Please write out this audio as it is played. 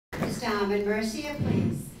Mr. Armand. Mercier,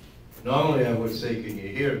 please. Normally I would say, can you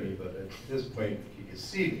hear me? But at this point, can you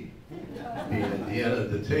see me? Being at the end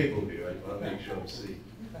of the table here, I want to make sure I'm seen.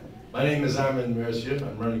 My name is Armand Mercier.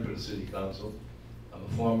 I'm running for the city council. I'm a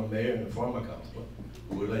former mayor and a former councilor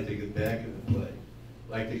who would like to get back into play. I'd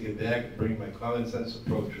like to get back and bring my common sense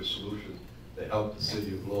approach to solutions to help the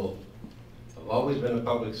city of Lowell. I've always been a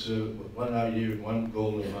public servant with one idea and one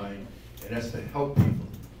goal in mind, and that's to help people.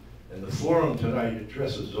 And the forum tonight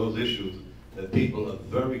addresses those issues that people are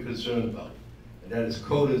very concerned about, and that is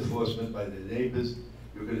code enforcement by the neighbors.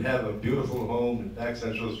 You could have a beautiful home in back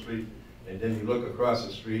Central Street, and then you look across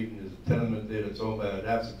the street and there's a tenement there that's owned by an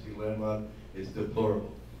absentee landlord. It's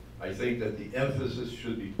deplorable. I think that the emphasis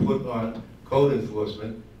should be put on code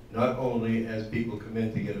enforcement, not only as people come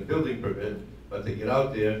in to get a building permit, but to get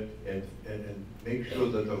out there and make sure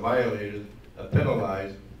that the violators are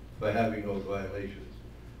penalized for having those violations.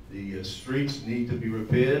 The streets need to be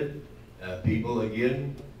repaired. People,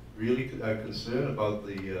 again, really are concerned about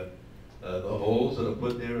the holes that are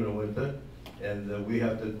put there in the winter, and we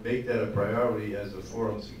have to make that a priority, as the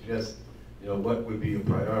forum suggests. You know, what would be a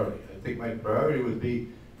priority? I think my priority would be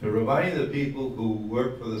to remind the people who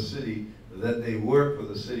work for the city that they work for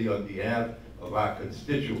the city on behalf of our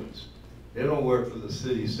constituents. They don't work for the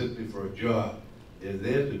city simply for a job. They're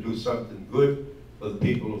there to do something good for the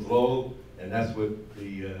people of Lowell, and that's what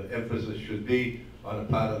the emphasis should be on the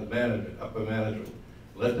part of management, upper management.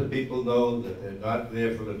 Let the people know that they're not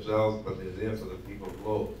there for themselves, but they're there for the people of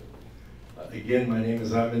Lowell. Again, my name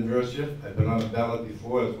is Armand Mercier. I've been on the ballot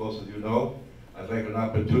before, as most of you know. I'd like an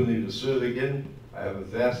opportunity to serve again. I have a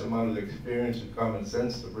vast amount of experience and common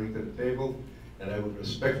sense to bring to the table, and I would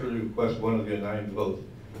respectfully request one of your 9 votes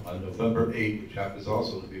on November 8th, which happens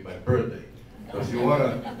also to be my birthday. So if you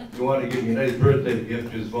want to give me a nice birthday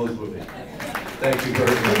gift, just vote for me. Thank you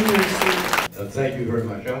very much. Thank you very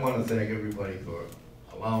much. I want to thank everybody for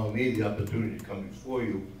allowing me the opportunity to come before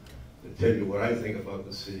you to tell you what I think about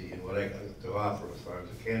the city and what I have to offer as far as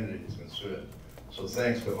a candidate is concerned. So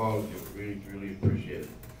thanks to all of you. Really, really appreciate it.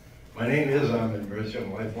 My name is Armand Mercier.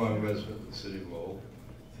 I'm a lifelong resident of the city of Lowell.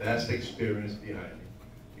 Vast experience behind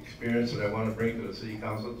me. Experience that I want to bring to the city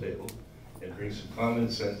council table and bring some common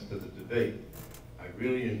sense to the debate. I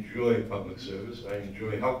really enjoy public service. I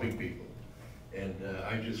enjoy helping people. And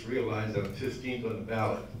I just realized that I'm 15th on the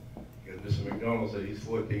ballot. Because Mr. McDonald said he's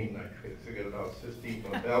 14th, and I figured it out, 15th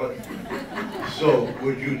on the ballot. So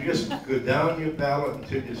would you just go down your ballot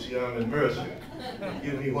until you see Armand Mercier and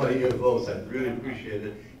give me one of your votes? I'd really appreciate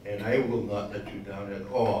it, and I will not let you down at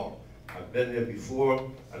all. I've been there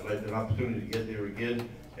before. I'd like an opportunity to get there again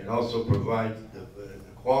and also provide the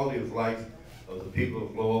quality of life of the people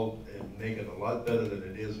of Lowell and make it a lot better than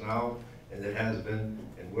it is now, and it has been.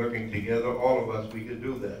 And working together, all of us, we can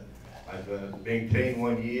do that. I've maintained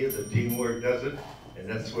 1 year. The teamwork does it, and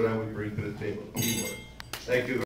that's what I would bring to the table, teamwork. Thank you.